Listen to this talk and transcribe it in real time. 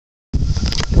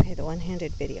Okay, the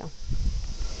one-handed video.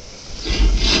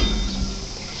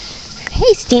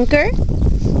 Hey, Stinker.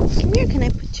 Come here, can I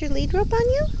put your lead rope on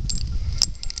you?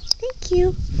 Thank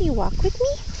you. Will you walk with me?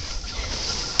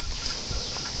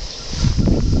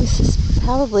 This is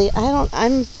probably,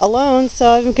 I'm alone,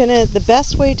 so I'm gonna, the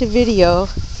best way to video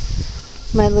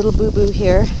my little boo-boo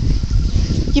here,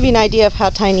 give you an idea of how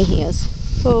tiny he is.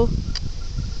 Oh,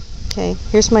 okay,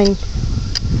 there's my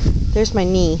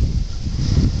knee.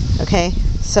 Okay,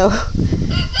 so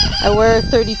I wear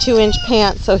 32-inch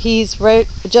pants, so he's right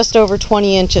just over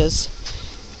 20 inches.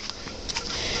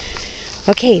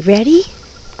 Okay, ready?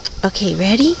 Okay,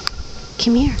 ready?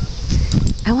 Come here.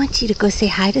 I want you to go say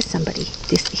hi to somebody.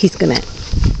 He's gonna,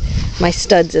 my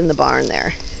stud's in the barn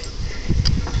there.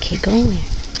 Okay, go in there.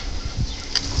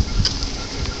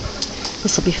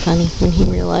 This will be funny when he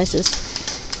realizes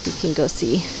he can go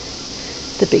see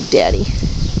the big daddy.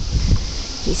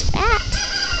 He's fat.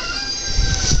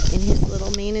 And his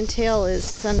little mane and tail is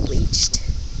sun bleached.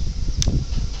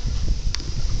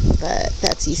 But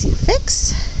that's easy to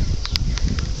fix.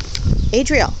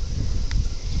 Adriel.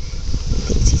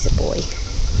 He thinks he's a boy.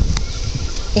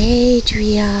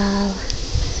 Adriel.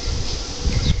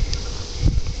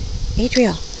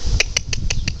 Adriel.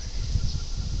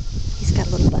 He's got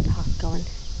a little butt hawk going.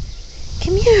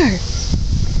 Come here.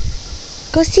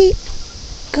 Go see.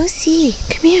 Go see.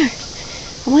 Come here.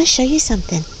 I want to show you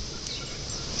something.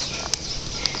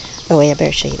 Oh wait, I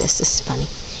better show you this. This is funny.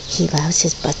 He loves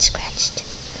his butt scratched.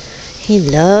 He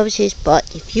loves his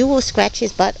butt. If you will scratch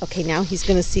his butt. Okay, now he's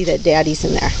going to see that daddy's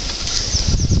in there.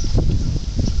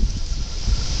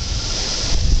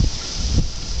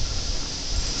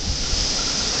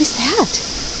 Who's that?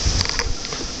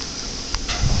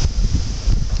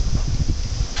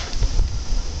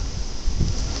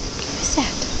 Who's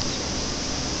that?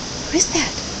 Who is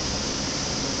that?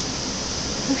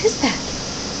 Who is that?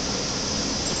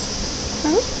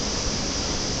 Huh?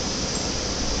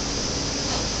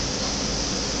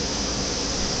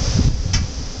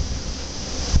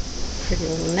 Pretty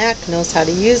little neck, knows how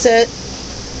to use it.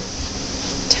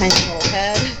 Tiny little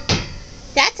head.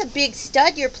 That's a big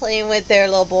stud you're playing with there,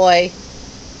 little boy.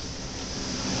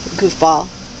 Goofball.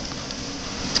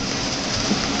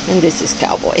 And this is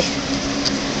Cowboy.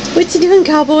 What you doing,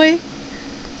 Cowboy?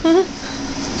 Huh?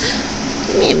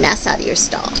 You made a mess out of your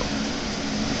stall.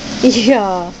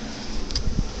 Yeah.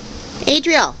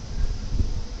 Adriel.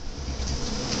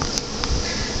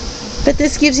 But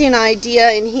this gives you an idea,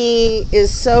 and he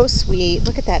is so sweet.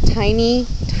 Look at that tiny,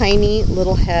 tiny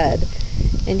little head.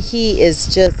 And he is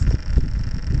just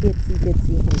itsy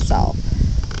bitsy himself.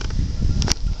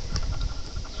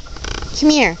 Come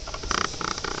here.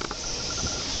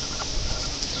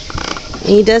 And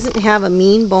he doesn't have a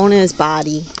mean bone in his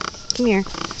body. Come here.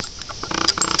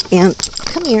 And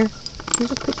come here. I'm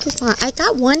gonna put this on. I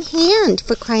got one hand,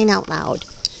 for crying out loud.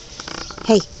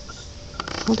 Hey,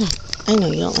 hold on. I know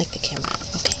you don't like the camera.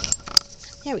 Okay.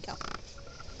 There we go.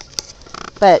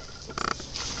 But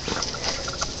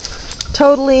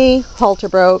totally halter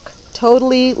broke.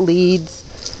 Totally leads.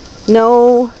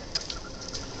 No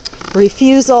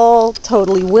refusal.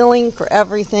 Totally willing for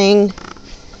everything.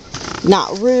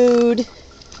 Not rude.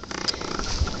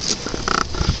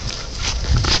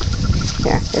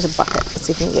 Here, there's a bucket. Let's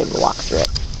see if we can get him to walk through it.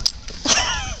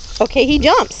 Okay, he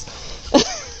jumps.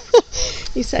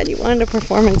 He said he wanted a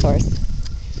performance horse.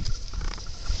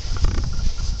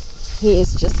 He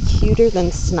is just cuter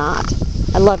than snot.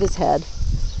 I love his head.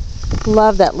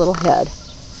 Love that little head.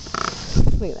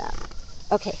 Look at that.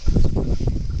 Okay.